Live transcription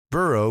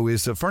Burrow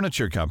is a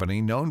furniture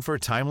company known for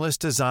timeless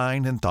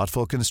design and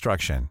thoughtful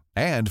construction,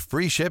 and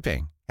free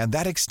shipping, and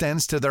that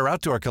extends to their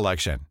outdoor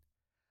collection.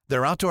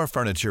 Their outdoor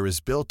furniture is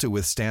built to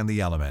withstand the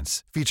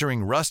elements,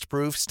 featuring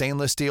rust-proof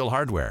stainless steel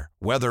hardware,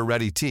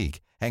 weather-ready teak,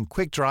 and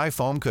quick-dry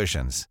foam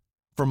cushions.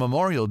 For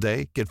Memorial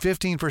Day, get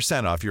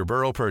 15% off your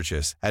Burrow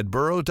purchase at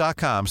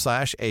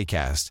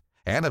burrow.com/acast,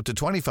 and up to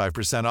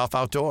 25% off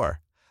outdoor.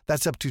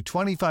 That's up to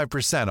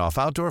 25% off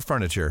outdoor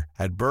furniture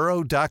at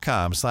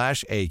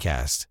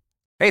burrow.com/acast.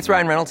 Hey, it's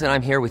Ryan Reynolds, and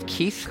I'm here with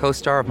Keith,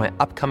 co-star of my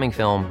upcoming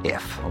film,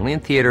 If, only in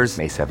theaters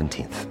May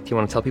 17th. Do you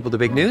want to tell people the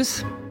big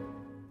news?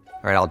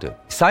 All right, I'll do it.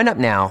 Sign up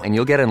now and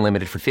you'll get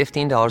unlimited for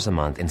 $15 a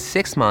month and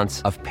 6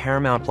 months of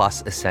Paramount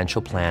Plus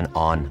Essential Plan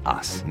on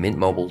us.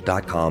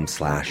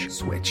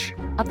 MintMobile.com/switch.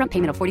 Upfront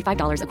payment of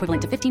 $45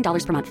 equivalent to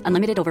 $15 per month.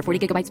 Unlimited over 40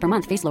 gigabytes per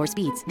month. Face lower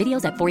speeds.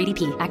 Videos at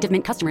 480p. Active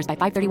Mint customers by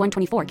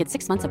 531.24 get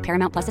 6 months of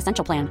Paramount Plus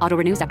Essential Plan. Auto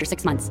renews after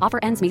 6 months. Offer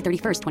ends May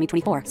 31st,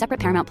 2024. Separate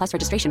Paramount Plus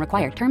registration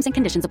required. Terms and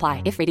conditions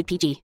apply if rated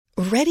PG.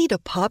 Ready to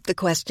pop the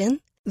question?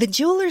 The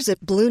jewelers at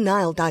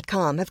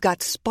BlueNile.com have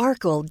got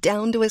sparkle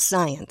down to a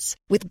science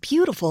with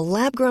beautiful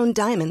lab-grown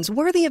diamonds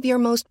worthy of your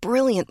most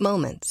brilliant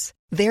moments.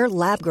 Their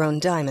lab-grown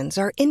diamonds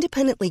are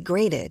independently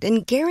graded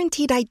and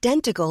guaranteed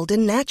identical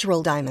to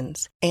natural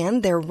diamonds,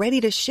 and they're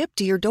ready to ship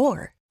to your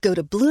door. Go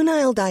to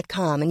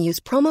BlueNile.com and use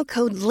promo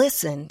code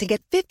LISTEN to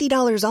get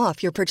 $50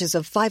 off your purchase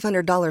of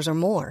 $500 or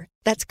more.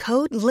 That's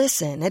code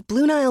LISTEN at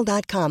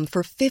BlueNile.com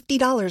for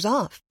 $50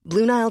 off.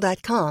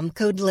 BlueNile.com,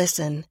 code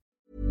LISTEN.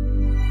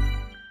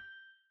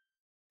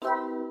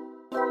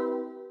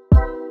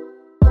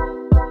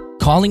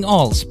 Calling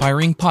all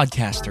aspiring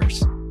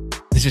podcasters.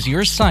 This is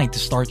your sign to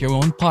start your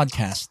own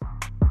podcast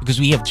because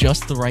we have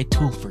just the right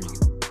tool for you.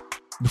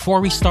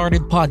 Before we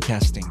started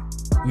podcasting,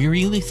 we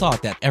really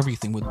thought that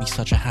everything would be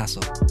such a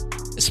hassle,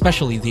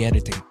 especially the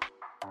editing.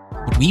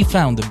 But we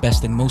found the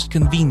best and most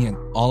convenient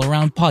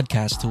all-around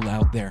podcast tool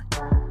out there,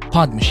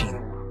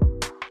 Podmachine.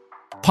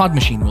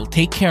 Podmachine will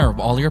take care of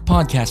all your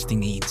podcasting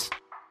needs,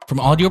 from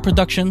audio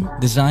production,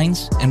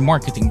 designs, and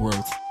marketing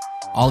growth.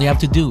 All you have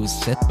to do is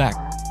sit back,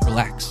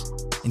 relax,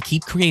 and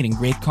keep creating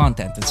great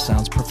content that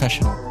sounds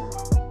professional.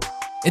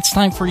 It's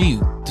time for you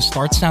to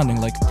start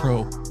sounding like a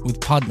pro with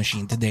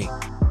Podmachine today.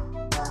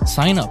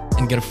 Sign up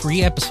and get a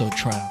free episode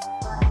trial.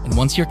 And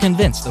once you're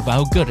convinced of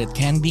how good it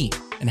can be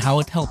and how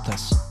it helped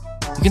us,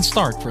 you can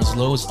start for as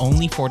low as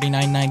only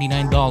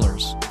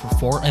 $49.99 for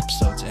 4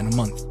 episodes in a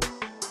month.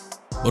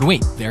 But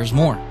wait, there's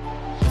more.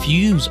 If you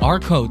use our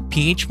code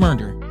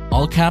PHMurder,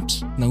 all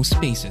caps, no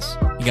spaces,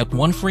 you get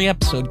 1 free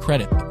episode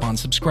credit upon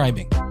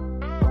subscribing.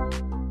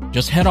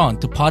 Just head on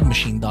to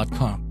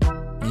podmachine.com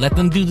and let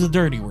them do the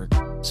dirty work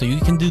so you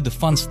can do the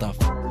fun stuff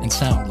and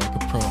sound like a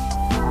pro.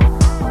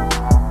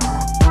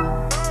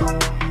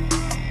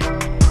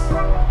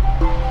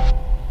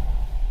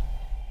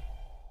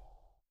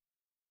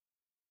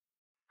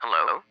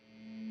 Hello?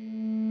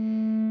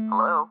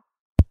 Hello?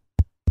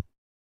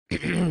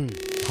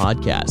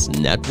 Podcast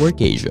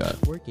Network Asia.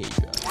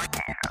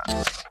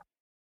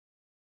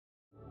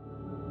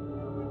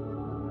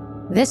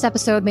 This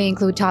episode may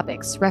include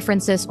topics,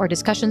 references, or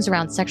discussions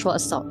around sexual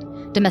assault,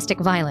 domestic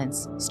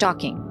violence,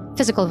 stalking,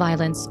 physical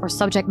violence, or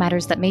subject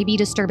matters that may be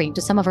disturbing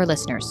to some of our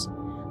listeners.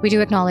 We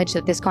do acknowledge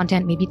that this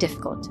content may be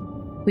difficult.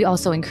 We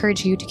also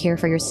encourage you to care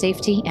for your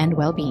safety and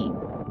well-being.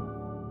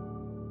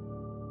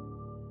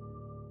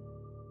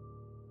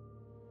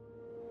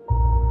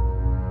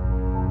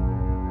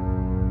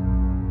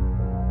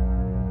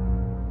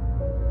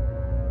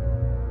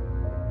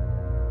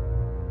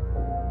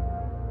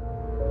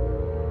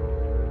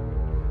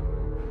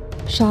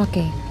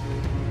 Shocking,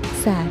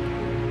 sad,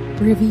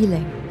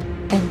 revealing,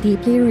 and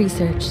deeply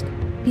researched,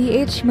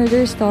 PH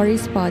Murder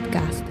Stories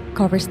podcast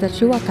covers the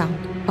true account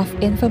of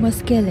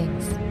infamous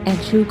killings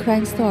and true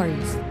crime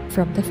stories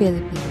from the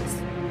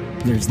Philippines.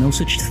 There's no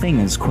such thing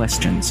as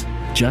questions,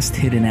 just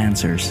hidden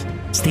answers.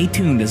 Stay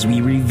tuned as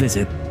we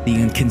revisit the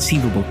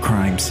inconceivable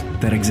crimes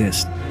that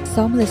exist.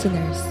 Some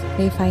listeners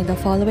may find the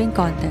following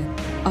content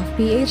of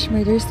PH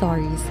Murder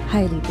Stories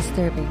highly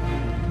disturbing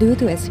due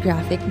to its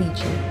graphic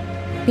nature.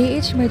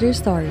 PH Murder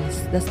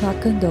Stories does not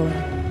condone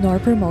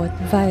nor promote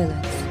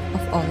violence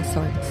of all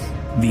sorts.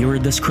 Viewer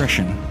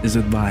discretion is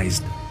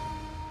advised.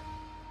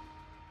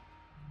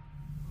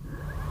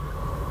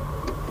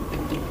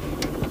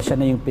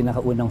 Siya na yung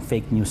pinakaunang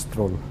fake news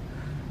troll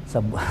sa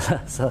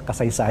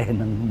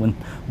kasaysayan ng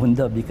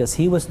mundo because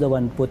he was the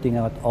one putting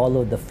out all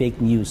of the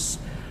fake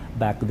news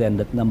back then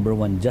that number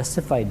one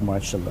justified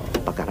martial law.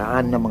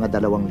 Pagkaraan ng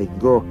mga 2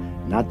 linggo,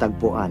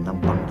 natagpuan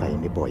ang bangkay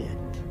ni Boyet.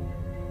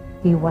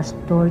 He was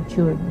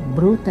tortured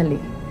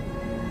brutally.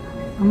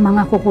 Ang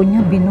mga kuko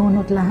niya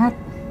binunot lahat.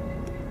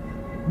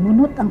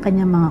 Bunot ang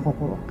kanyang mga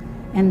kuko.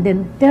 And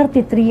then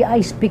 33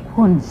 ice pick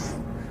wounds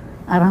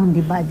around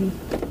the body.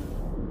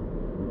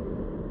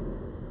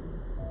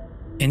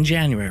 In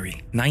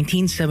January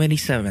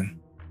 1977,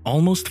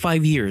 almost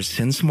 5 years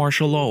since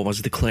martial law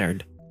was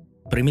declared,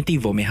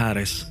 Primitivo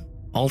Mijares,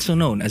 also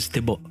known as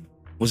Tibo,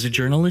 was a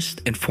journalist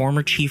and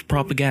former chief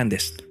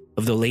propagandist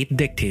of the late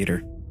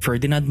dictator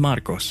Ferdinand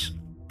Marcos,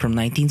 from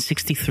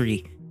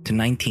 1963 to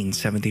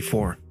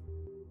 1974.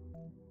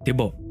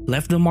 Tibo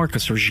left the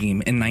Marcos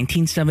regime in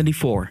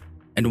 1974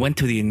 and went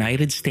to the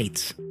United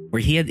States,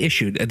 where he had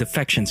issued a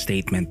defection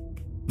statement,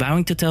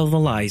 vowing to tell the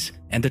lies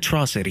and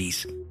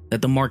atrocities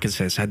that the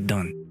Marcoses had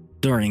done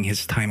during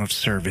his time of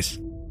service.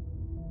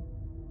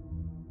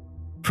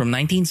 From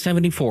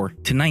 1974 to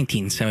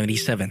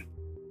 1977,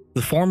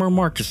 the former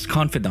Marcos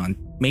confidant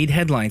made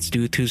headlines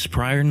due to his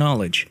prior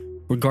knowledge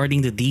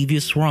regarding the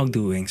devious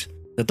wrongdoings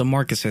that the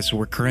Marcoses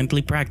were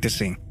currently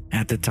practicing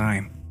at the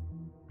time.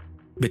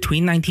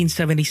 Between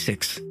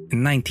 1976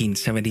 and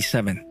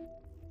 1977,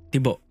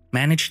 Tibo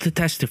managed to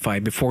testify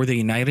before the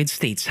United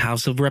States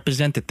House of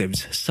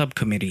Representatives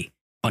Subcommittee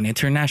on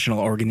International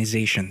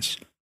Organizations,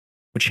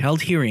 which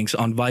held hearings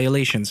on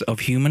violations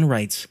of human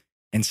rights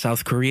in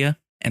South Korea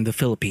and the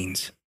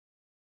Philippines.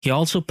 He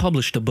also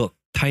published a book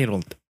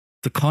titled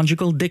The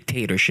Conjugal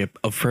Dictatorship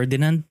of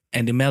Ferdinand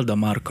and Imelda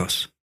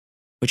Marcos,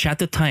 which at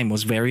the time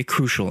was very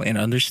crucial in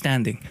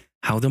understanding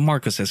how the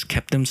Marcoses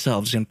kept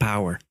themselves in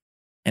power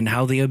and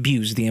how they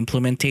abused the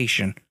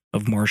implementation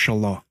of martial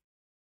law.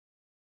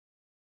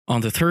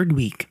 On the third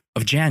week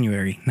of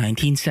January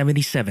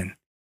 1977,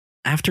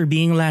 after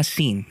being last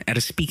seen at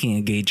a speaking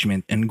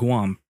engagement in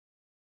Guam,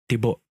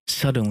 Tibo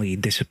suddenly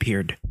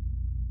disappeared.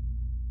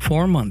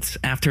 4 months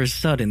after his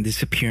sudden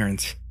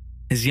disappearance,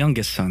 his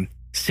youngest son,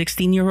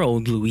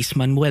 16-year-old Luis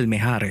Manuel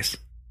Mijares,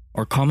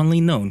 or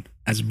commonly known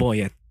as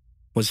Boyet,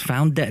 was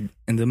found dead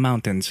in the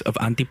mountains of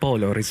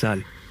Antipolo,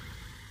 Rizal.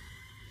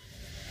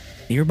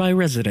 Nearby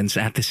residents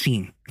at the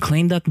scene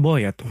claimed that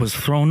Boyet was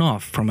thrown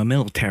off from a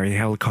military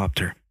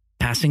helicopter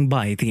passing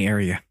by the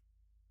area.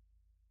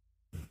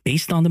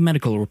 Based on the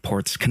medical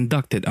reports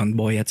conducted on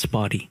Boyet's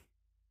body,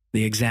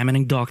 the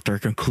examining doctor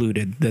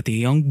concluded that the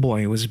young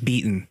boy was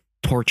beaten,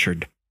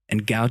 tortured,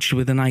 and gouged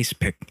with an ice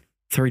pick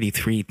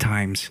 33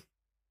 times.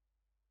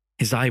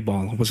 His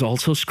eyeball was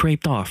also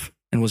scraped off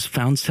and was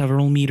found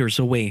several meters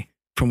away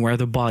from where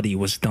the body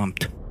was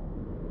dumped.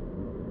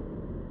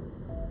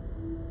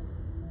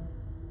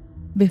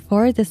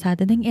 Before the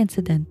saddening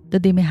incident to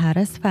the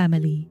Mijares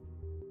family,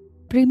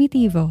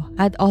 Primitivo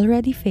had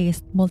already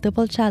faced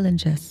multiple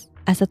challenges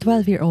as a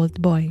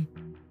 12-year-old boy.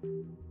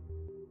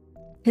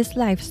 His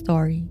life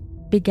story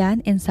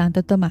began in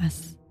Santo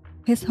Tomas,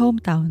 his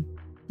hometown,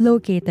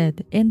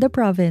 located in the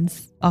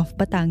province of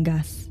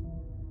Batangas.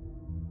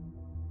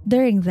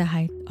 During the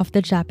height of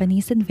the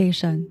Japanese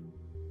invasion,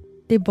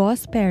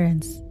 Tibo's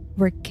parents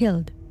were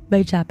killed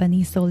by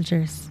Japanese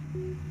soldiers.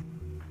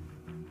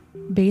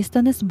 Based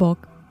on his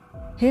book,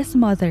 his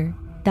mother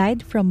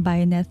died from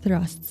bayonet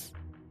thrusts,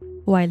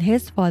 while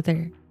his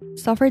father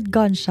suffered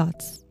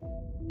gunshots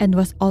and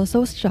was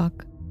also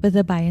struck with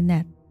a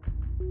bayonet.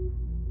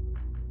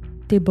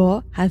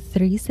 Tibo had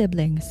 3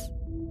 siblings,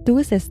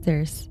 2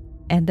 sisters,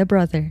 and a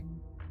brother.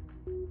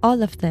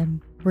 All of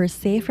them were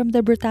safe from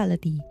the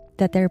brutality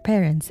that their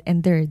parents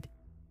endured.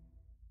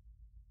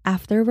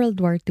 After World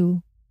War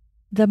II,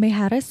 the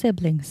Mijares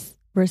siblings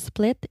were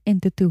split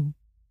into 2.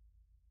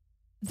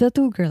 The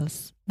 2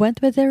 girls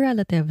went with their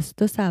relatives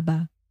to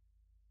Sabah,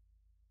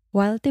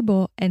 while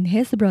Tibo and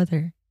his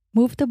brother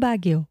moved to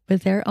Baguio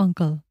with their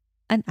uncle,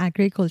 an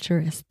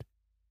agriculturist.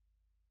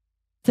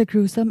 The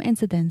gruesome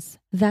incidents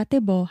that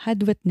Tibo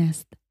had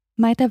witnessed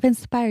might have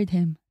inspired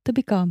him to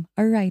become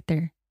a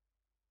writer.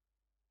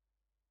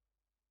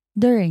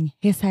 During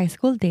his high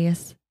school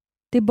days,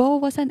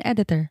 Tibo was an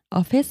editor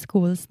of his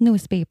school's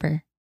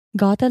newspaper,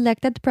 got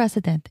elected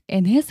president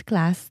in his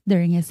class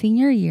during his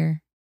senior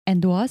year,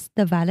 and was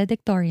the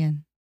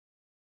valedictorian.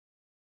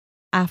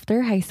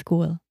 After high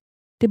school,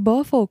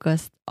 Tibo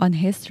focused on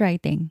his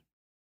writing.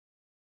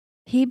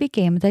 He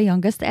became the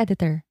youngest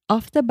editor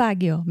of the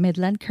Baguio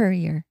Midland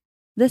Courier,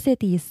 the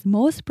city's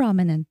most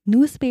prominent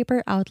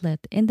newspaper outlet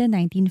in the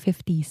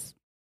 1950s.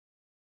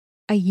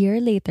 A year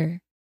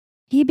later,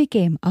 he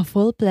became a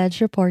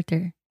full-fledged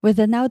reporter with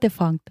the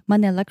now-defunct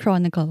Manila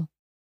Chronicle,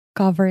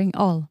 covering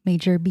all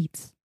major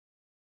beats.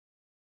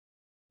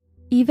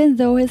 Even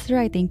though his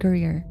writing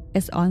career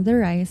is on the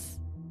rise,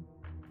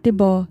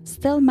 Tibo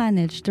still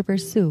managed to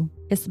pursue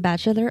his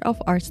Bachelor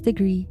of Arts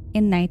degree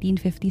in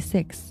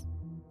 1956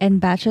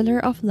 and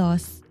Bachelor of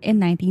Laws in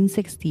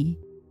 1960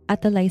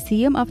 at the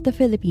Lyceum of the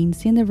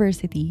Philippines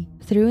University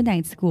through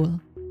night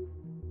school.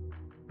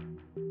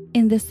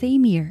 In the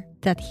same year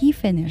that he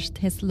finished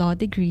his law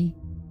degree,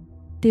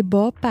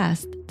 Tibo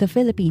passed the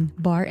Philippine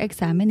Bar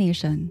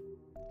Examination.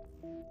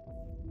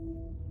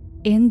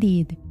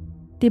 Indeed,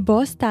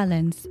 Tibo's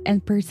talents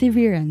and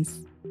perseverance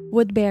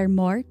would bear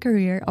more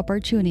career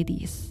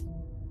opportunities.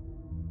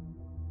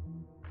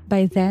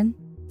 By then,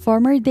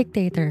 former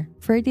dictator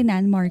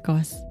Ferdinand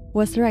Marcos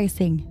was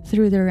rising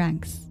through the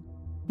ranks,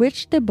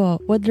 which Tibo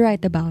would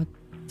write about,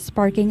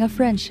 sparking a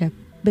friendship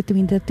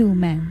between the 2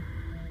 men.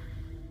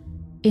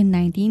 In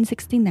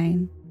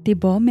 1969,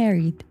 Tibo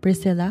married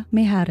Priscilla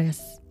Mijares.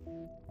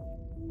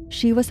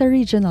 She was a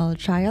regional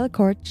trial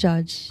court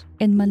judge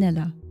in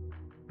Manila.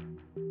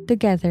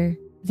 Together,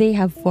 they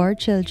have 4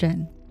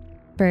 children: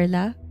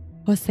 Perla,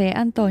 Jose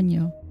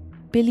Antonio,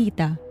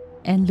 Pilita,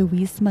 and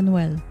Luis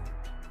Manuel.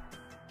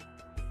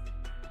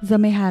 The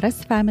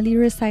Mijares family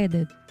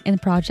resided in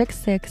Project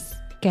 6,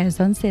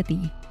 Quezon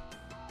City.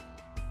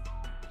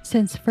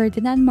 Since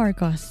Ferdinand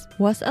Marcos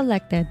was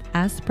elected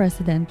as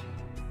president,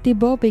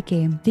 Tibo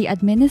became the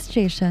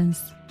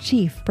administration's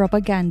chief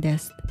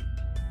propagandist.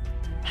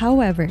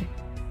 However,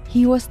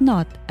 he was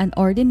not an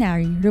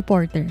ordinary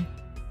reporter.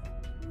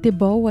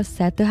 Tibo was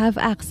said to have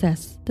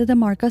access to the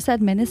Marcos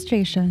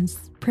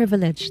administration's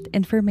privileged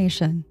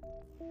information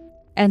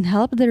and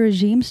helped the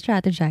regime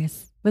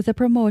strategize with the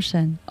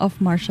promotion of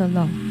martial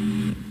law.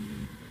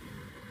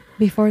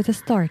 Before the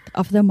start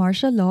of the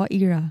martial law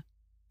era,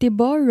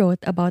 Tibo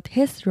wrote about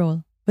his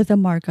role with the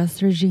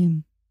Marcos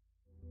regime.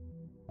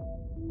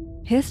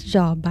 His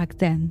job back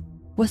then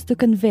was to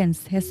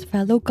convince his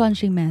fellow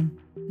countrymen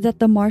that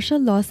the martial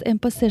law's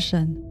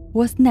imposition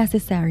was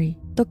necessary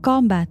to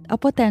combat a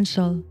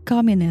potential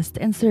communist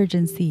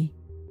insurgency.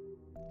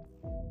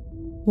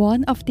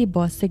 One of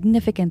Tibo's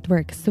significant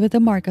works with the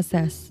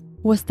Marcoses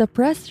was the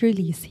press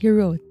release he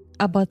wrote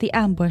about the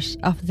ambush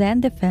of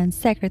then Defense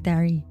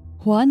Secretary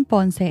Juan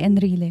Ponce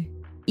Enrile,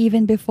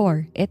 even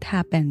before it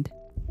happened.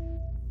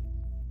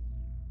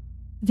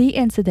 The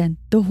incident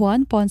to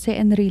Juan Ponce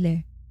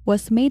Enrile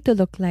was made to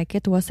look like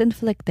it was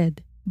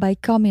inflicted by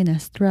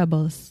communist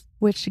rebels,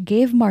 which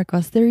gave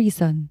Marcos the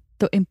reason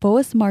to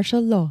impose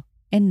martial law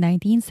in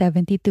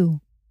 1972.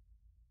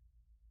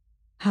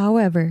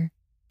 However,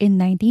 in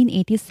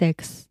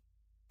 1986,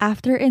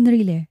 after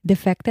Enrile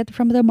defected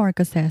from the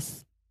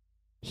Marcoses,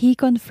 he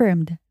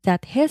confirmed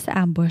that his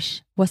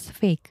ambush was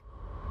fake.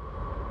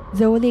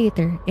 Though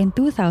later, in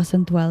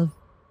 2012,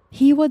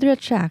 he would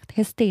retract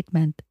his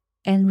statement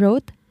and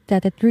wrote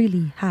that it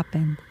really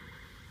happened.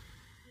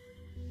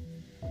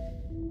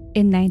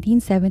 In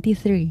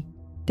 1973,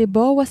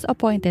 Tibo was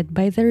appointed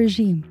by the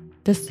regime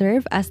to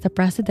serve as the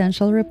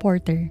presidential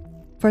reporter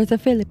for the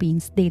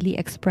Philippines Daily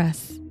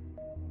Express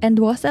and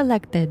was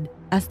elected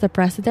as the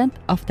president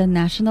of the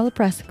National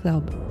Press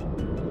Club,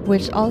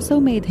 which also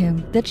made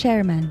him the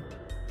chairman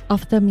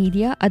of the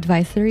Media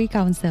Advisory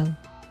Council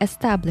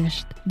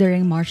established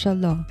during martial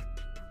law.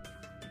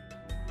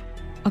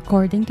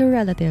 According to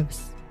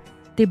relatives,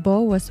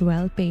 Tibo was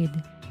well paid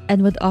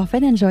and would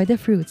often enjoy the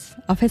fruits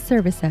of his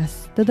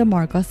services to the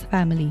Marcos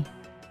family,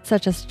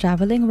 such as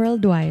traveling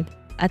worldwide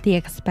at the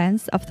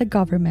expense of the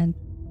government,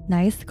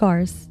 nice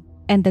cars,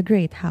 and a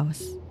great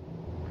house.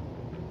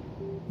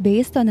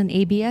 Based on an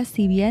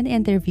ABS-CBN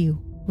interview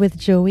with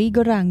Joey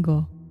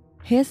Gorango,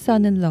 his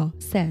son-in-law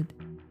said,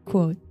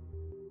 quote,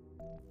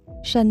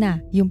 "Siya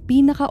na yung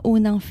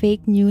pinakaunang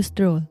fake news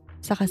troll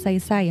sa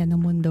kasaysayan ng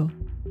mundo.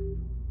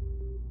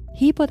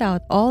 He put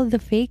out all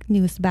the fake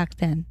news back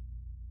then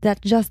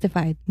that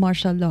justified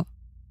martial law.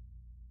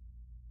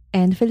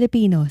 And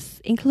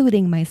Filipinos,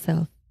 including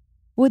myself,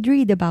 would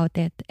read about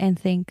it and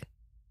think,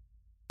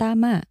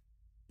 tama,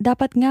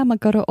 dapat nga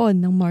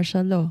magkaroon ng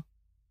martial law.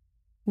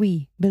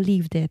 We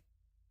believed it."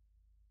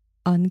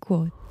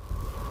 Unquote.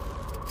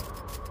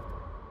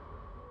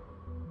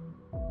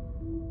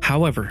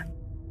 However,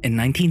 in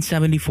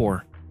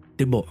 1974,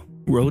 Tibo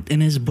wrote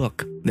in his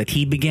book that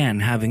he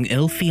began having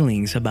ill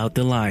feelings about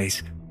the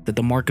lies that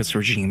the Marcos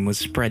regime was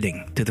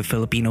spreading to the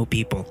Filipino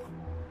people.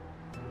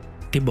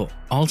 Tibo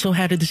also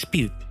had a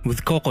dispute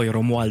with Cocoy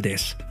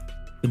Romualdez,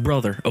 the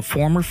brother of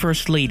former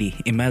First Lady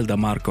Imelda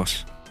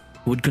Marcos,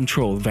 who would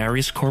control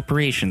various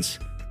corporations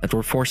that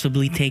were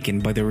forcibly taken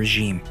by the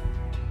regime.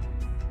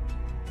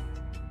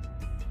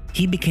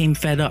 He became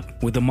fed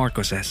up with the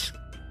Marcoses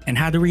and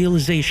had a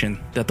realization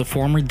that the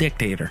former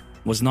dictator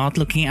was not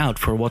looking out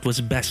for what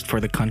was best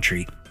for the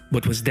country,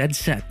 but was dead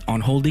set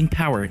on holding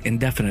power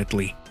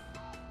indefinitely.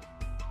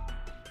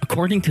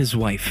 According to his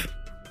wife,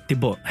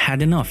 Tibo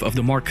had enough of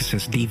the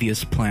Marcoses'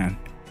 devious plan.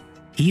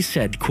 He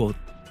said, quote,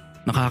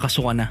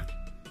 "Nakakasuka na.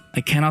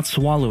 I cannot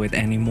swallow it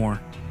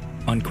anymore."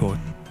 Unquote.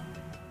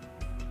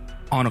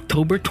 On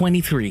October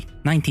 23,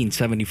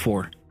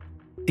 1974,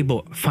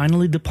 Tibo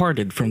finally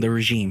departed from the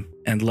regime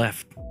and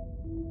left.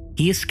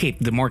 He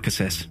escaped the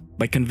Marcoses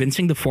by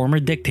convincing the former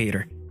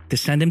dictator to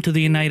send him to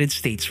the United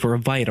States for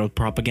a vital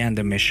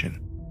propaganda mission.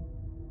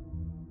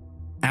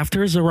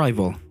 After his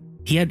arrival,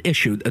 he had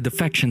issued a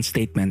defection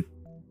statement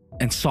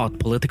and sought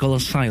political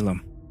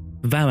asylum,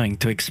 vowing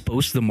to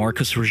expose the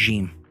Marcos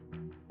regime.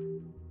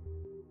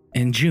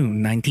 In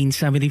June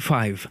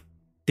 1975,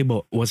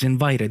 Tibo was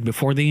invited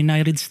before the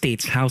United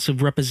States House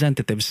of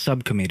Representatives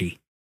Subcommittee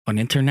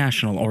on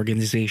International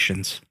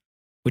Organizations,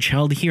 which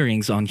held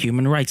hearings on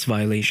human rights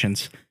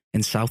violations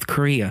in South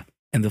Korea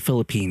and the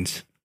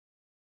Philippines.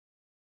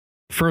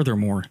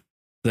 Furthermore,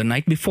 the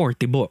night before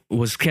Tibo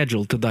was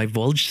scheduled to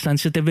divulge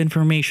sensitive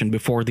information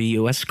before the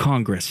U.S.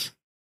 Congress,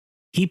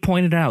 he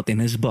pointed out in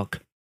his book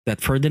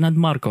that Ferdinand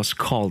Marcos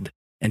called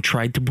and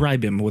tried to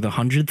bribe him with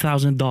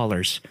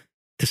 $100,000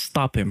 to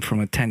stop him from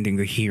attending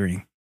the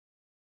hearing.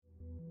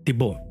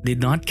 Tibo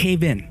did not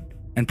cave in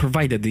and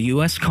provided the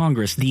U.S.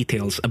 Congress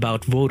details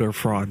about voter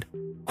fraud,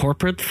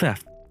 corporate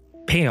theft,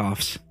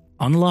 payoffs,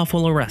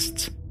 unlawful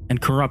arrests,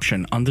 and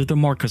corruption under the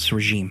Marcos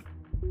regime.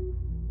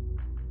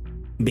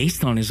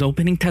 Based on his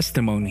opening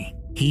testimony,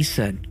 he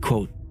said,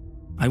 quote,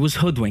 "I was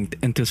hoodwinked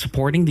into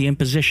supporting the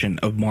imposition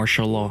of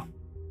martial law.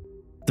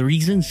 The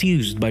reasons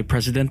used by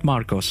President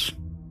Marcos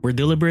were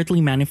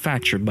deliberately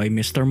manufactured by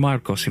Mr.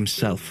 Marcos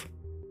himself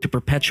to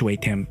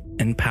perpetuate him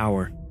in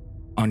power."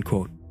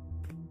 Unquote.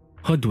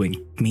 Hoodwink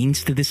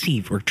means to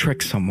deceive or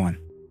trick someone.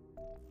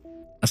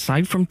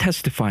 Aside from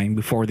testifying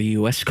before the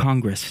US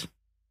Congress,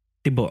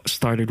 Tibo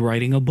started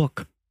writing a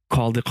book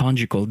called The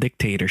Conjugal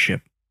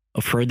Dictatorship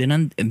of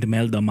Ferdinand and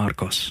Imelda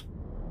Marcos.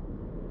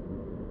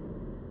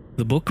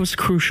 The book was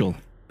crucial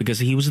because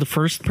he was the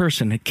first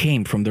person who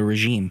came from the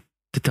regime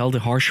to tell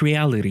the harsh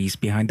realities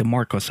behind the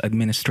Marcos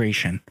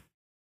administration.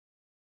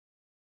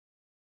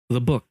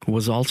 The book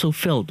was also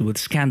filled with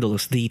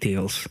scandalous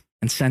details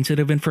and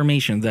sensitive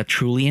information that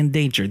truly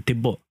endangered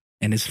Tibo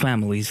and his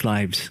family's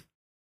lives.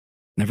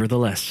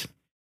 Nevertheless,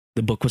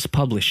 the book was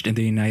published in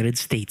the United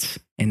States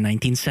in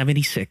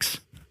 1976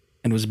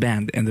 and was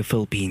banned in the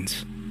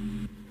Philippines.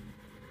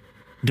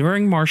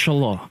 During martial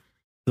law,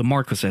 the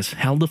Marcoses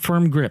held a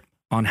firm grip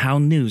on how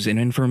news and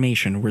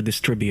information were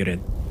distributed.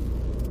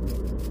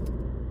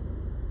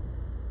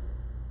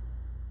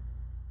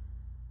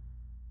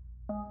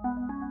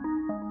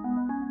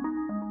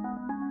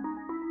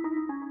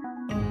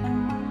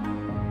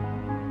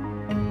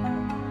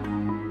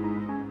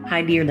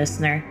 Hi, dear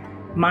listener.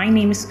 My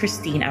name is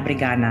Christine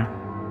Abrigana,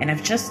 and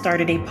I've just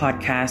started a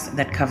podcast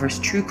that covers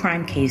true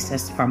crime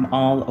cases from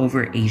all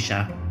over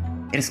Asia.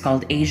 It is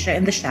called Asia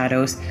in the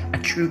Shadows, a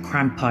true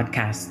crime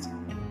podcast.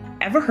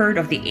 Ever heard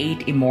of the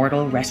 8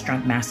 Immortal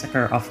Restaurant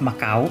Massacre of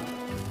Macau?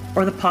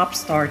 Or the pop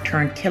star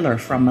turned killer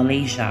from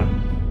Malaysia?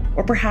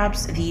 Or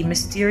perhaps the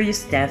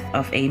mysterious death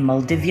of a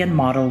Maldivian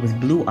model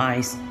with blue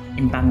eyes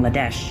in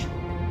Bangladesh?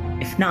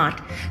 If not,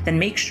 then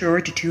make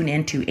sure to tune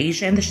in to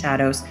Asia in the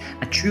Shadows,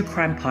 a true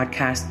crime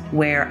podcast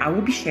where I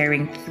will be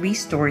sharing 3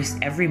 stories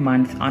every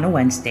month on a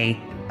Wednesday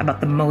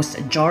about the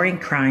most jarring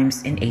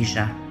crimes in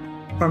Asia.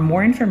 For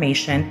more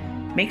information,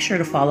 make sure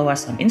to follow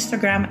us on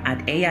Instagram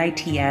at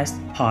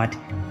AITSPod.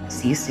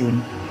 See you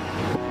soon.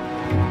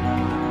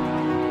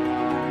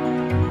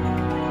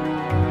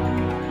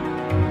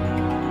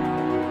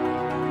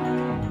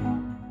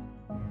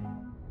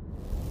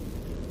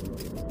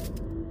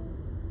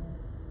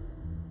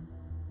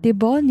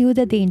 Tibo knew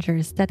the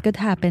dangers that could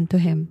happen to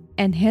him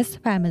and his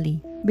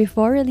family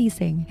before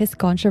releasing his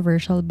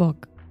controversial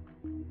book.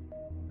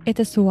 It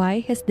is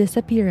why his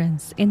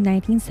disappearance in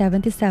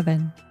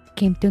 1977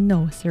 came to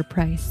no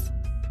surprise.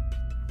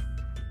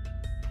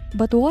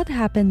 But what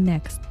happened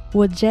next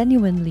would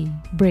genuinely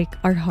break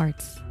our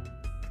hearts.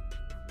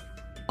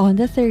 On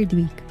the 3rd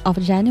week of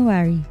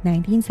January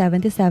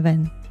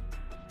 1977,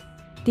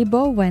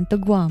 Tibo went to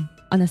Guam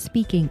on a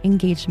speaking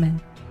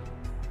engagement.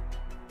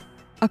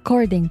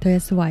 According to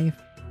his wife,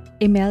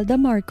 Imelda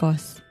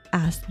Marcos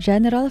asked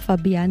General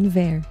Fabian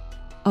Ver,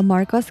 a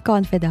Marcos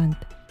confidant,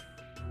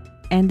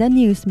 and a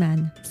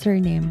newsman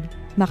surnamed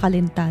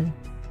Macalintal,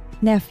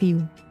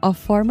 nephew of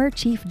former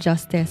Chief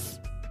Justice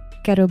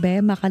Querube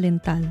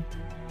Macalintal,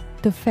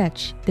 to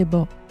fetch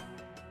Tibo.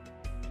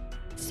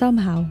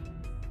 Somehow,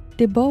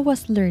 Tibo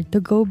was lured to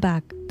go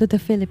back to the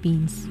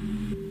Philippines.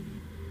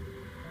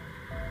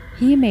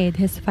 He made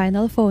his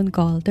final phone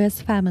call to his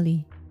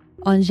family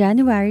on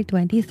January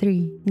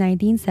 23,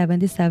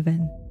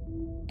 1977,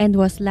 and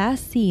was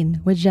last seen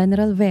with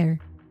General Ver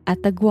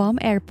at the Guam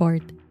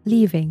airport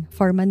leaving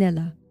for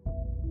Manila.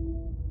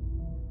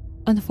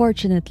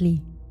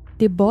 Unfortunately,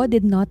 Tibo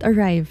did not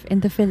arrive in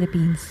the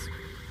Philippines.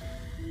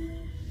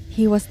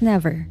 He was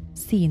never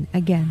seen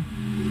again.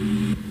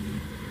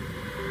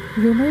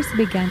 Rumors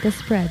began to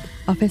spread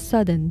of his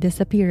sudden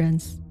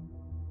disappearance.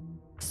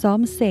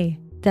 Some say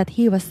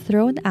that he was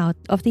thrown out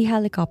of the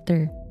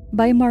helicopter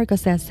by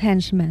Marcos's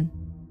henchmen,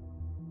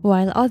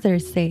 while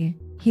others say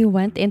he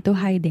went into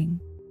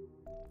hiding.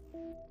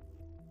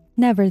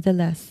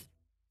 Nevertheless,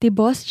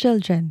 Tibo's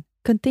children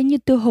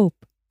continued to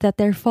hope that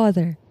their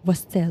father was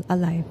still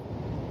alive.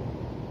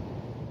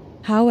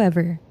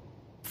 However,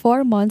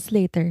 4 months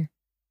later,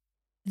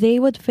 they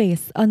would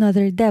face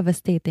another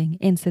devastating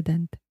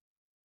incident.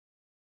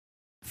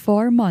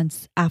 4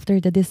 months after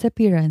the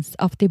disappearance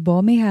of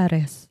Tibo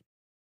Mijares,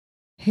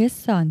 his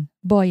son,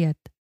 Boyet,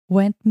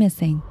 went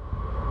missing.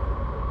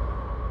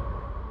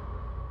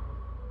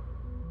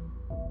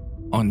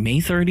 On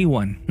May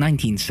 31,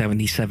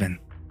 1977,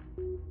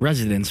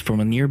 residents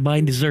from a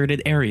nearby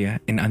deserted area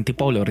in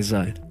Antipolo,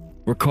 Rizal,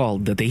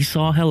 recalled that they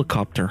saw a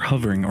helicopter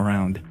hovering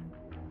around.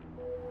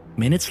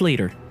 Minutes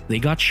later, they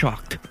got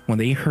shocked when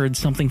they heard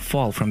something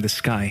fall from the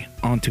sky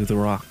onto the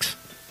rocks.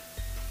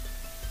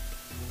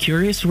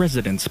 Curious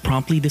residents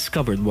promptly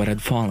discovered what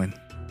had fallen,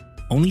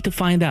 only to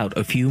find out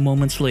a few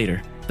moments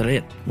later that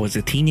it was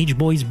a teenage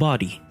boy's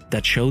body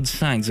that showed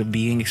signs of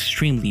being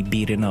extremely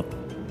beaten up.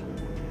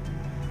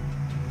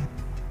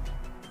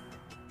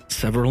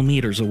 Several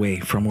meters away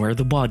from where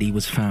the body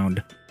was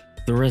found,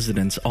 the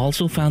residents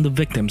also found the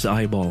victim's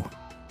eyeball.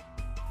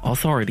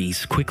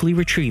 Authorities quickly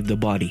retrieved the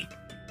body,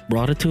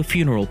 brought it to a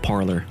funeral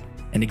parlor,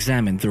 and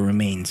examined the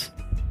remains.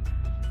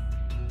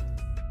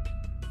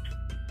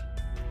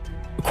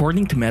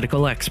 According to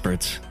medical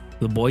experts,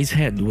 the boy's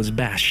head was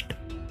bashed.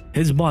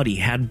 His body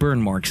had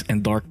burn marks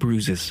and dark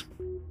bruises,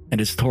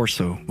 and his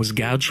torso was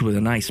gouged with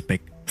an ice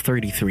pick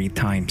 33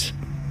 times.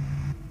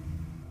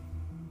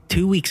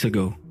 2 weeks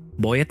ago,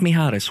 Boyet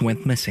Mijares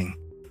went missing.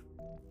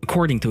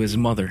 According to his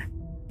mother,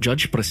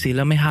 Judge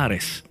Priscilla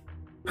Mijares,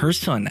 her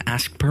son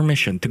asked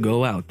permission to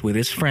go out with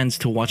his friends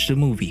to watch the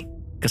movie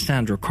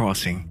Cassandra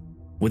Crossing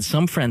with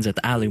some friends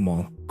at Ali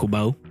Mall,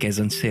 Cubao,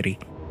 Quezon City.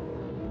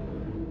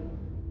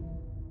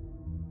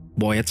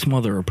 Boyet's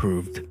mother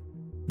approved,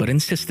 but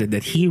insisted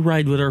that he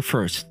ride with her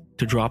first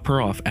to drop her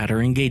off at her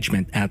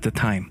engagement at the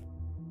time.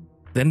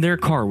 Then their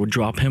car would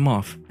drop him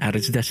off at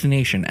its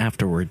destination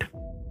afterward.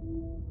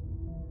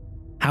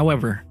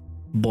 However,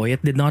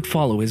 Boyet did not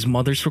follow his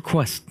mother's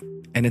request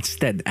and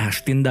instead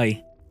asked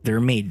Inday,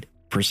 their maid,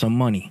 for some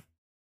money,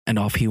 and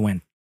off he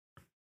went.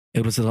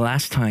 It was the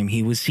last time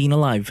he was seen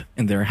alive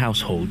in their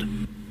household.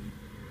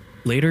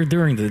 Later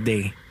during the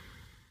day,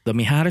 the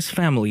Mijares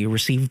family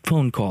received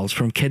phone calls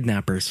from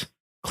kidnappers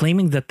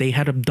claiming that they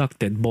had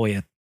abducted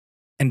Boyet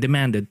and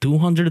demanded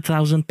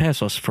 200,000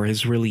 pesos for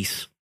his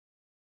release.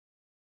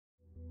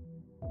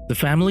 The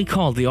family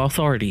called the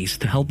authorities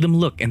to help them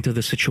look into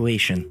the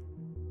situation.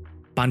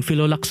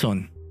 Panfilo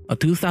Lacson, a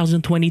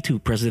 2022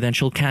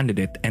 presidential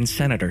candidate and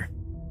senator,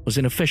 was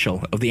an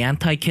official of the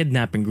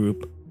anti-kidnapping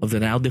group of the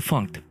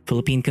now-defunct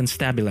Philippine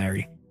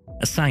Constabulary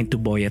assigned to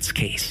Boyet's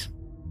case.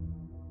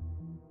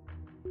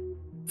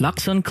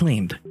 Lacson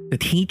claimed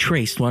that he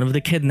traced one of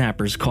the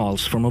kidnappers'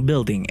 calls from a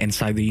building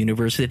inside the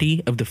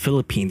University of the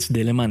Philippines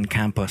Diliman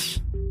campus.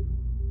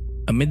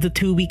 Amid the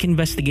 2-week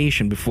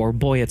investigation before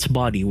Boyet's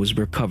body was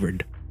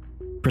recovered,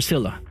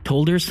 Priscilla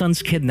told her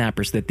son's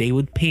kidnappers that they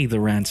would pay the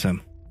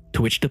ransom,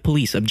 to which the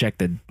police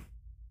objected.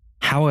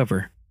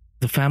 However,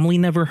 the family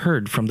never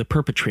heard from the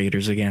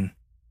perpetrators again.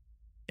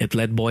 It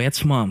led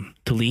Boyet's mom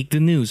to leak the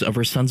news of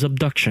her son's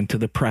abduction to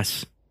the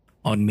press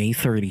on May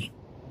 30.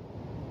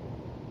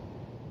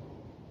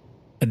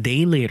 A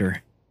day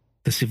later,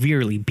 the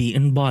severely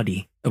beaten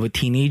body of a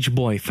teenage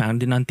boy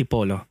found in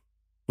Antipolo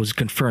was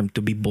confirmed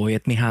to be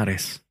Boyet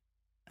Mijares,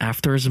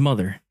 after his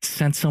mother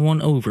sent someone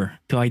over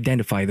to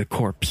identify the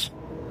corpse.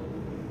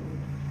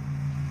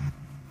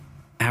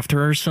 After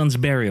her son's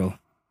burial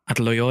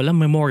at Loyola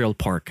Memorial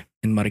Park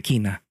in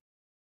Marikina,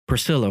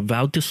 Priscilla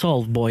vowed to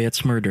solve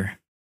Boyet's murder,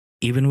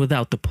 even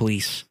without the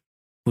police,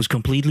 was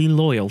completely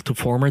loyal to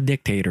former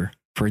dictator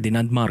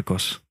Ferdinand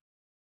Marcos,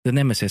 the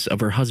nemesis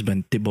of her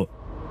husband Tibo.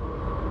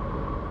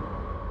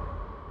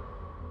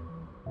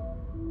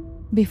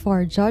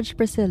 Before Judge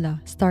Priscilla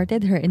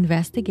started her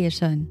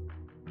investigation,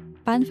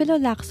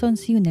 Panfilo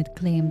Lacson's unit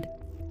claimed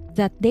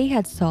that they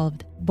had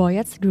solved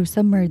Boyet's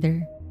gruesome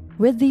murder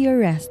with the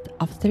arrest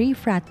of 3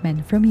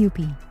 fratmen from UP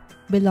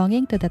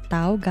belonging to the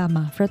Tau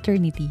Gamma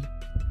fraternity.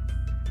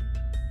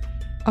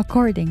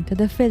 According to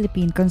the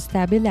Philippine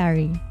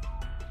Constabulary,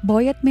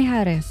 Boyet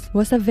Mijares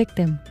was a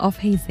victim of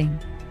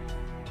hazing.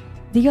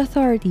 The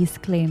authorities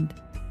claimed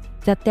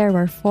that there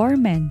were 4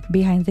 men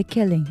behind the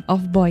killing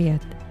of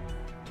Boyet,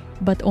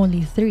 but only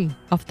 3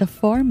 of the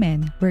 4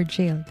 men were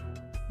jailed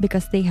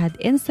because they had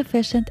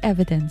insufficient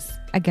evidence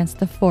against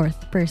the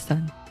 4th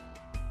person.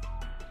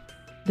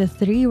 The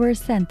 3 were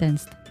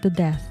sentenced to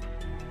death.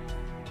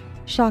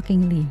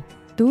 Shockingly,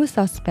 2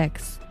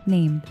 suspects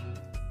named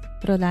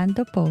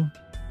Rolando Po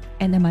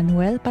and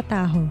Emmanuel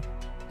Patajo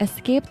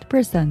escaped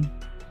prison,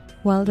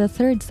 while the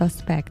 3rd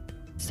suspect,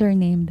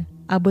 surnamed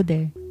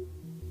Abude,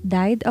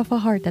 died of a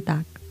heart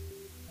attack.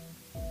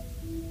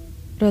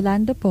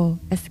 Rolando Po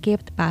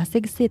escaped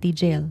Pasig City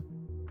Jail,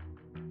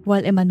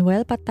 while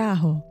Emmanuel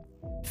Patajo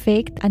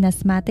faked an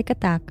asthmatic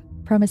attack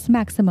from his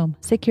maximum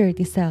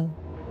security cell.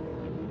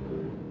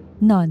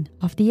 None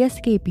of the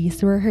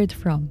escapees were heard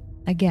from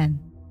again.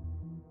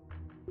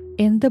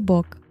 In the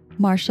book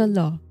Martial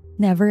Law,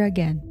 Never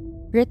Again,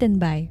 written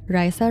by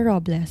Raisa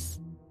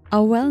Robles,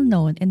 a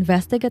well-known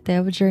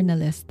investigative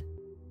journalist,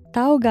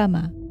 Tau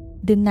Gamma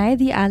denied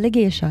the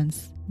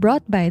allegations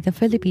brought by the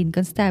Philippine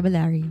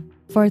Constabulary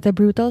for the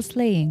brutal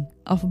slaying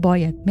of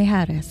Boyet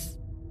Mijares.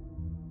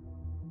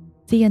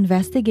 The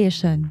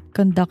investigation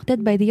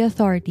conducted by the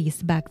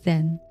authorities back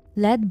then,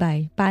 led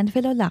by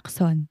Panfilo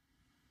Lacson,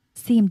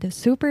 seemed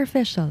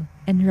superficial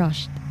and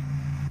rushed.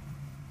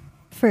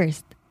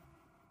 First,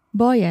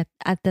 Boyet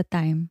at the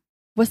time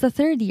was a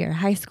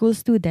 3rd-year high school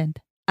student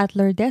at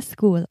Lourdes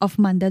School of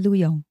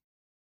Mandaluyong.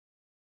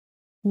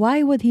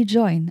 Why would he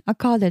join a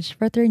college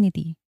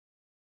fraternity?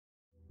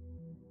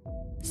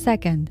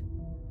 Second,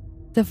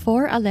 the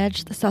 4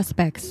 alleged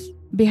suspects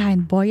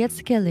behind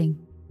Boyet's killing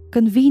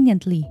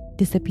conveniently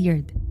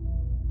disappeared.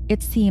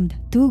 It seemed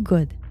too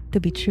good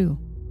to be true.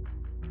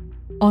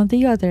 On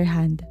the other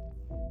hand,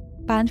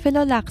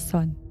 Panfilo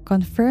Lacson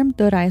confirmed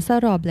to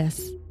Raisa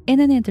Robles in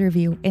an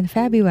interview in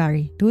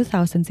February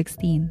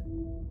 2016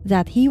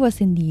 that he was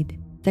indeed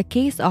the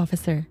case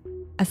officer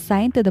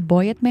assigned to the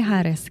Boyet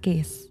Mijares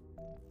case.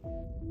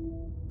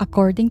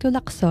 According to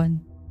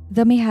Lacson,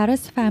 the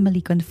Mijares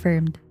family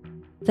confirmed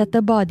that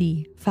the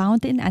body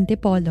found in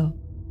Antipolo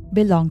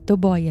belonged to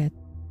Boyet.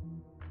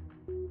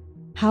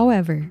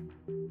 However,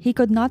 he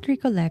could not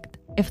recollect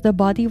if the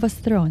body was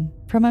thrown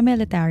from a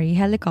military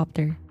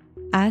helicopter,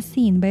 as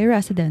seen by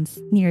residents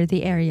near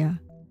the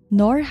area,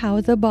 nor how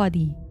the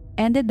body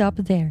ended up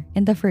there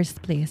in the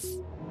first place.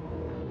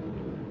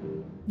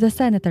 The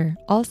senator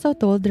also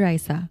told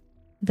Raisa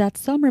that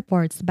some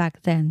reports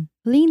back then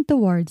leaned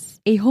towards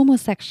a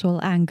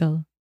homosexual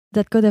angle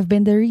that could have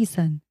been the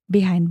reason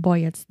behind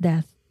Boyet's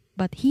death,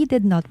 but he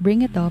did not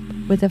bring it up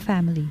with the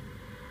family.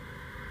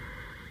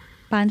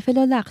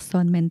 Panfilo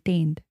Lacson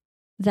maintained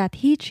that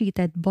he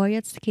treated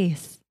Boyet's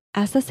case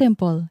as a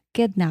simple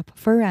kidnap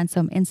for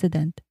ransom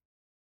incident,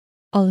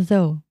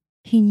 although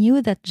he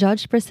knew that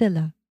Judge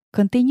Priscilla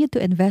continued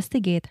to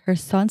investigate her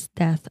son's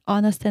death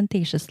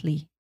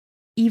unostentatiously,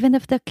 even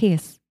if the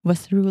case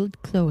was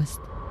ruled closed.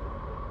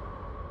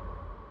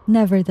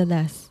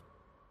 Nevertheless,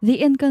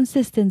 the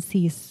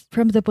inconsistencies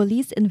from the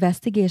police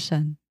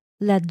investigation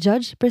led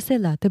Judge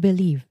Priscilla to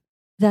believe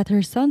that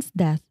her son's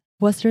death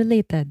was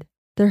related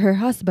to her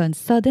husband's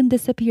sudden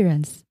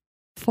disappearance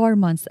 4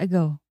 months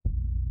ago.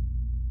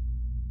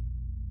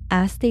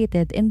 As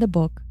stated in the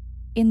book,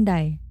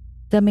 Inday,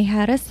 the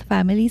Mijares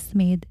family's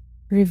maid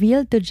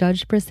revealed to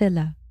Judge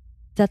Priscilla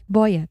that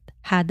Boyet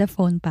had a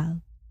phone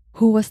pal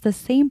who was the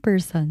same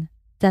person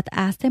that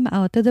asked him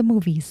out to the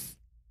movies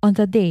on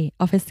the day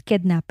of his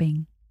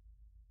kidnapping.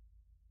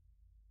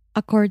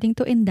 According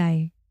to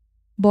Inday,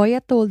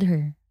 Boyet told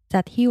her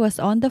that he was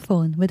on the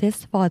phone with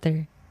his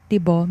father,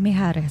 Tibo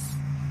Mijares.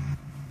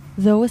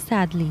 Though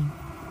sadly,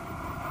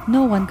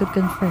 no one could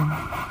confirm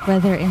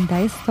whether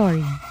Inday's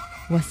story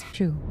was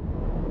true.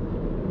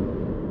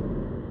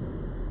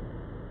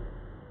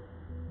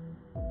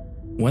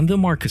 When the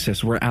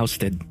Marcoses were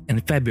ousted in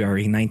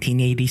February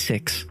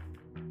 1986,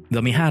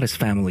 the Mijares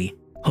family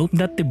hoped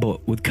that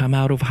Tibo would come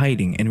out of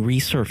hiding and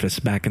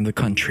resurface back in the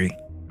country.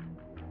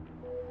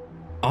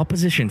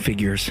 Opposition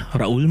figures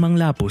Raul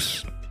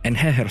Manglapus and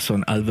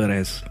Jeherson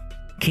Alvarez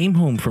came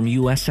home from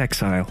U.S.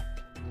 exile,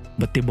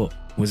 but Tibo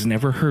was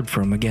never heard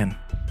from again.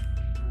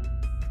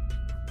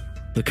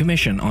 The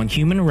Commission on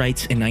Human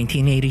Rights in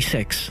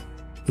 1986,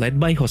 led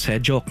by Jose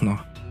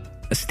Jocno,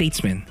 a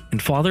statesman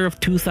and father of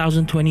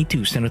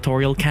 2022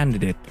 senatorial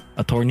candidate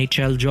Attorney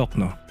Chel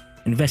Jocno,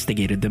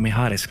 investigated the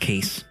Mijares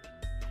case.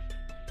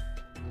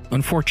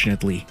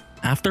 Unfortunately,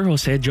 after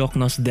Jose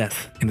Jocno's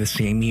death in the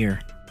same year,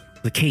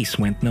 the case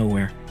went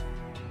nowhere.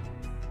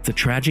 The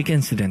tragic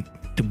incident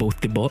to both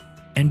Tibo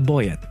and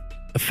Boyet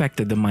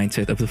affected the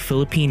mindset of the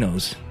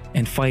Filipinos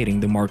and fighting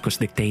the Marcos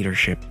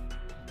dictatorship.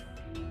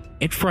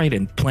 It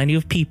frightened plenty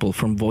of people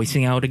from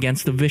voicing out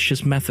against the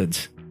vicious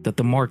methods that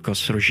the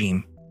Marcos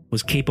regime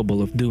was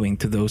capable of doing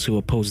to those who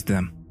opposed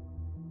them.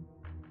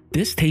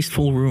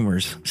 Distasteful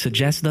rumors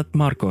suggest that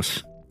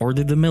Marcos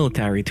ordered the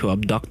military to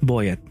abduct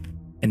Boyet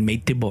and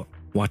made Tibo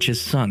watch his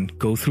son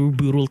go through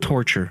brutal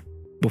torture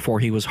before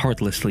he was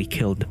heartlessly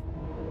killed,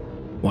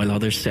 while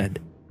others said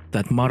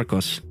that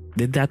Marcos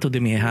did that to the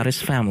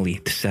Mijares family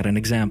to set an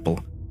example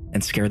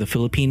and scare the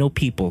Filipino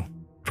people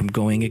from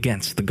going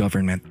against the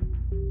government.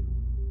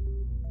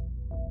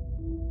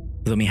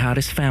 The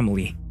Mijares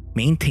family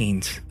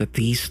maintains that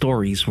these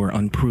stories were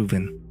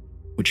unproven,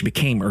 which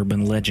became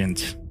urban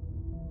legends.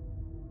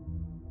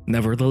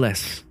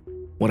 Nevertheless,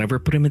 whatever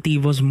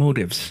Primitivo's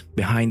motives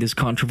behind his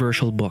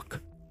controversial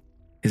book,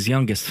 his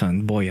youngest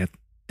son, Boyet,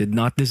 did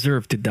not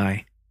deserve to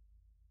die,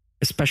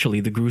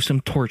 especially the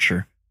gruesome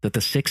torture that the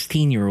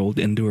 16-year-old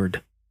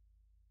endured.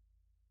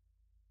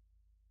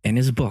 In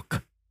his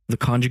book, The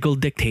Conjugal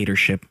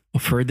Dictatorship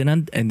of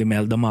Ferdinand and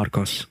Imelda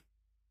Marcos,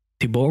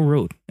 Tibo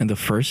wrote in the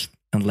first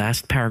and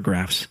last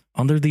paragraphs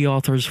under the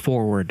author's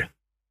foreword,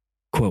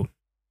 quote,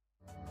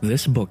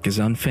 "This book is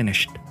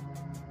unfinished.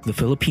 The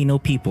Filipino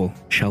people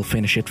shall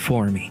finish it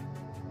for me.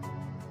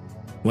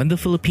 When the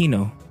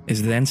Filipino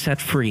is then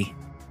set free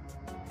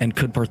and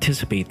could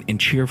participate in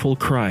cheerful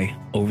cry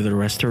over the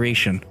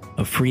restoration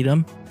of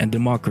freedom and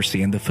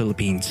democracy in the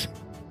Philippines,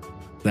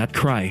 that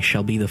cry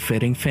shall be the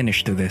fitting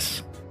finish to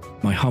this,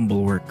 my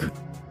humble work."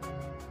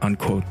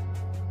 Unquote.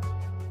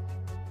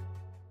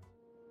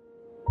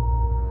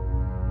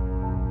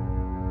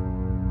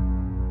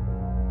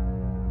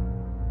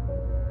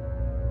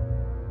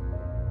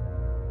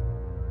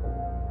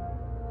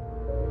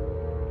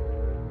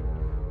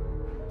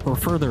 For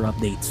further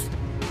updates,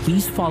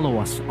 please follow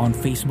us on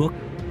Facebook,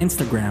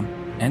 Instagram,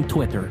 and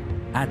Twitter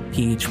at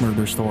PH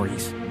Murder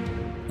Stories,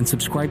 and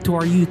subscribe to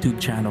our YouTube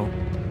channel,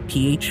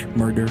 PH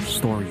Murder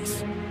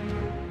Stories.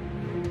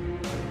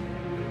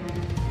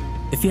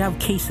 If you have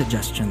case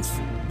suggestions,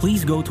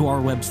 please go to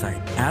our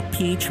website at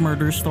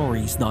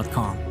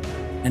phmurderstories.com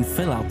and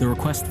fill out the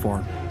request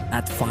form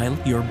at File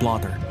Your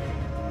Blotter.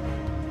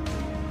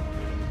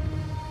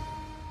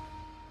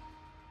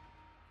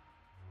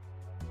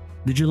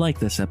 Did you like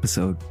this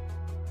episode?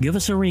 Give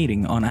us a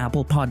rating on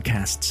Apple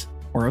Podcasts,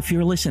 or if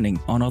you're listening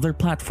on other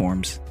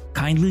platforms,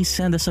 kindly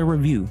send us a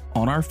review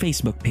on our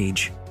Facebook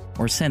page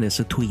or send us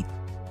a tweet.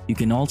 You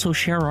can also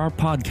share our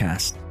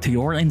podcast to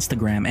your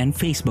Instagram and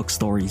Facebook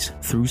stories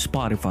through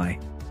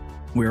Spotify.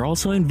 We're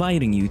also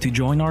inviting you to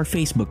join our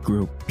Facebook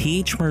group,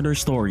 PH Murder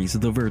Stories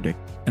The Verdict,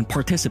 and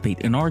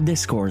participate in our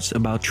discourse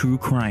about true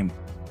crime,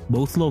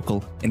 both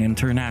local and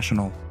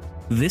international.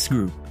 This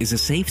group is a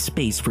safe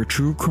space for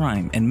true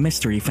crime and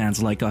mystery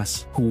fans like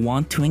us who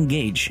want to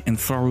engage in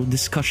thorough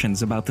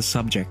discussions about the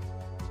subject.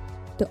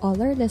 To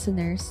all our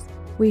listeners,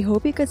 we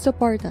hope you could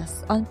support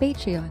us on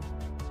Patreon.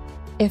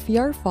 If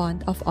you're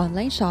fond of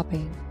online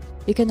shopping,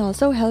 you can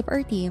also help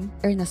our team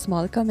earn a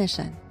small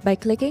commission by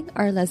clicking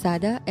our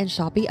Lazada and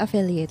Shopee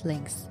affiliate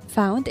links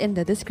found in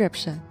the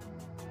description.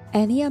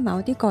 Any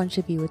amount you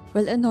contribute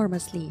will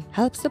enormously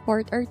help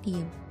support our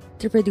team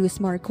to produce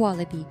more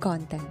quality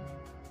content.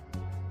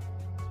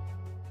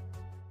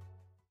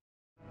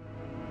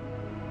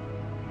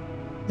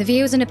 The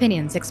views and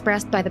opinions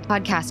expressed by the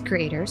podcast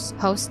creators,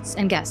 hosts,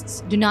 and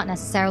guests do not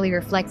necessarily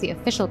reflect the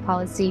official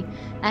policy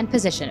and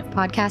position of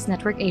Podcast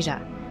Network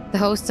Asia, the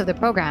hosts of the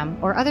program,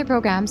 or other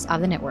programs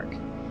of the network.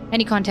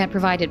 Any content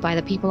provided by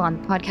the people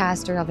on the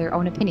podcast are of their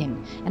own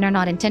opinion and are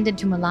not intended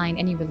to malign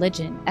any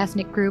religion,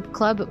 ethnic group,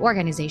 club,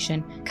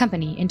 organization,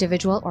 company,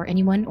 individual, or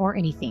anyone or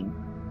anything.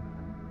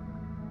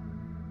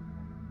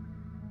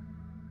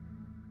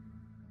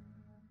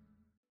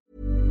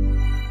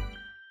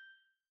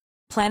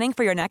 Planning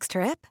for your next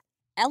trip?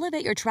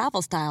 Elevate your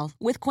travel style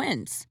with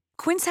Quince.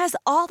 Quince has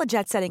all the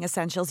jet-setting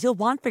essentials you'll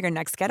want for your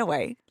next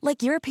getaway,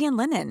 like European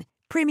linen,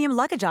 premium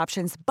luggage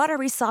options,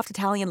 buttery soft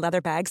Italian leather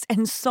bags,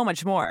 and so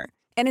much more.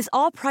 And is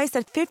all priced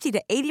at 50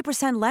 to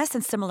 80% less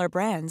than similar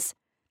brands.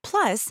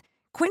 Plus,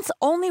 Quince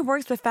only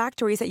works with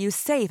factories that use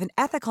safe and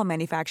ethical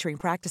manufacturing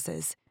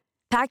practices.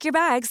 Pack your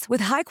bags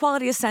with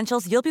high-quality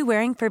essentials you'll be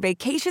wearing for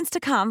vacations to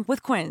come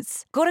with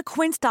Quince. Go to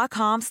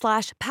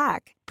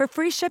quince.com/pack for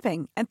free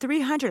shipping and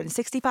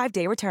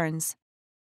 365-day returns.